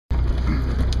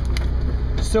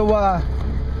So,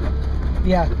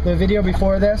 yeah, the video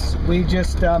before this, we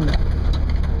just,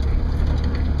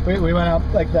 we went up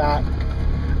like that.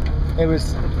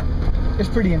 It's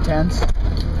pretty intense.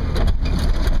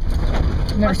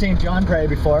 Never seen John pray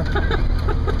before.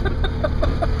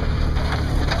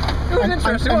 It was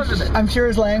interesting, wasn't it? I'm sure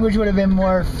his language would have been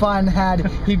more fun had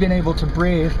he been able to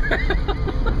breathe.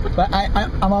 But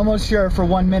I'm almost sure for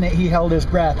 1 minute he held his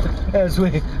breath as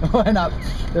we went up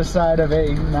the side of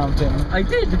a mountain. I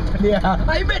did. Yeah.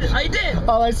 I admit it, I did.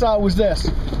 All I saw was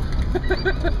this.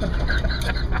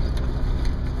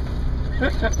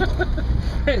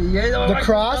 The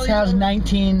cross has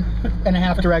 19 and a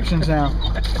half directions now.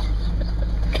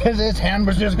 Because his hand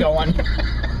was just going.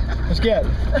 It's good.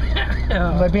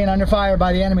 It's like being under fire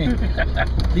by the enemy.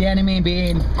 The enemy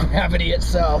being gravity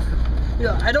itself.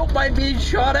 Yeah, I don't mind being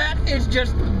shot at, it's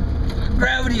just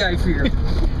gravity I fear.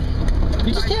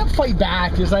 You just can't fight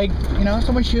back. It's like, you know,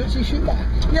 someone shoots, you shoot back.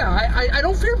 Yeah, I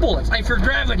don't fear bullets, I fear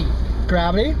gravity.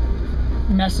 Gravity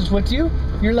messes with you.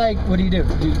 You're like, what do?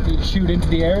 You shoot into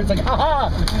the air? It's like, haha,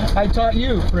 I taught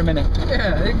you for a minute.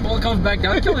 Yeah, the bullet comes back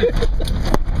down, kill you.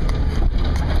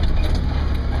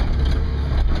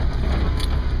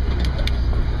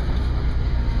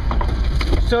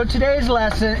 So today's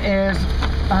lesson is,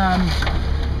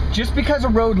 just because a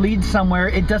road leads somewhere,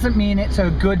 it doesn't mean it's a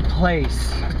good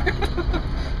place.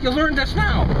 You learned this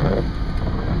now.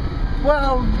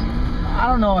 Well, I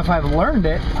don't know if I've learned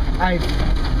it.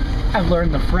 I've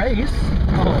learned the phrase.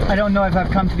 Oh. I don't know if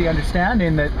I've come to the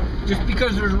understanding that... Just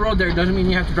because there's a road there doesn't mean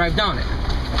you have to drive down it.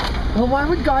 Well, why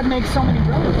would God make so many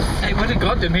roads? It wasn't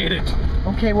God that made it.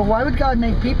 Okay, well, why would God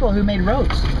make people who made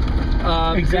roads?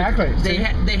 Exactly. They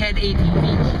had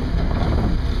ATVs.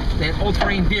 They had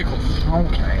all-terrain vehicles.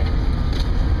 Okay.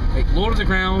 Like low to the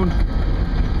ground,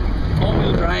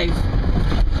 all-wheel drive.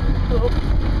 Oh.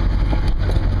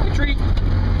 Hi, tree.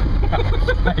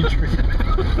 Hi, tree.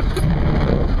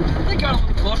 They got a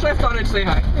little closer. I thought I'd say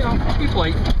hi. You know, be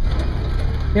polite.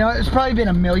 You know, it's probably been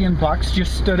 $1 million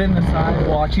just stood in the side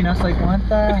watching us like, what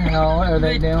the hell are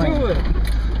they doing? Do it.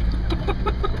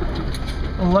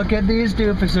 Look at these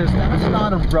doofuses. That's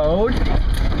not a road.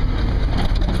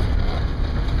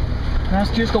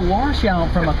 That's just a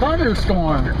washout from a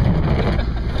thunderstorm.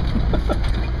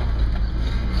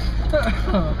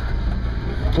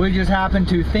 We just happen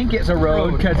to think it's a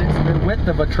road because it's the width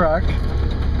of a truck.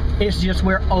 It's just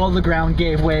where all the ground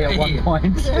gave way at one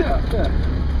point. Yeah.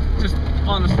 Just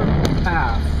on a certain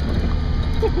path.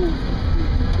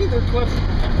 Either cliff.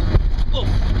 Oh.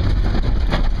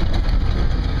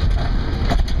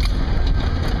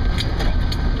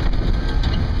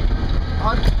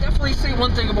 I'll definitely say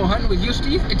one thing about hunting with you,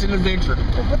 Steve. It's an adventure.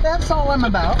 But that's all I'm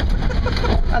about.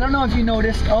 I don't know if you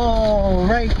noticed. Oh,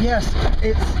 right. Yes.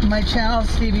 It's my channel,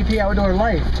 Stevie P Outdoor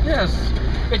Life. Yes.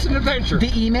 It's an adventure.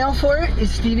 The email for it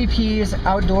is Stevie P's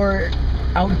Outdoors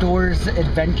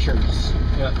Adventures.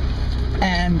 Yeah.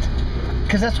 And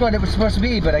because that's what it was supposed to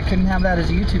be, but I couldn't have that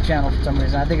as a YouTube channel for some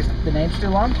reason. I think the name's too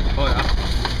long. Oh yeah.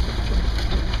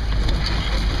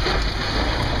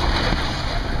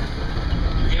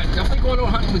 Definitely going on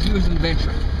hunting with you is an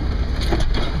adventure.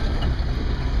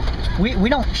 We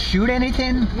don't shoot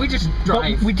anything. We just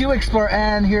drive. But we do explore,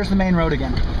 and here's the main road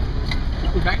again.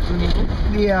 We're back to the main road.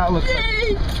 Yeah, it looks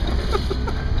Yay!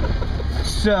 like.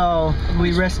 So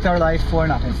we risked our life for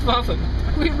nothing. It's nothing.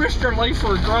 We risked our life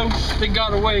for a grouse that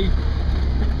got away.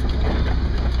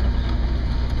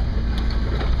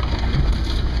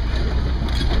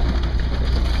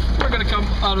 Gonna come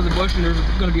out of the bush and there's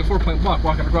gonna be a 4-point walk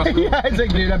walking across the road. Yeah, it's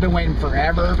like, dude, I've been waiting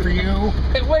forever for you.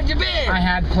 Hey, where'd you been? I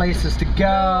had places to go.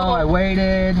 I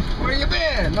waited. Where you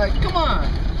been? Like, come on.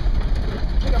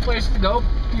 I got places to go,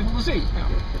 people to see.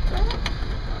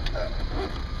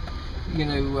 You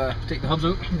gonna take the hubs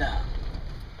out? No.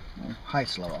 Hi,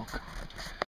 Slow Oak.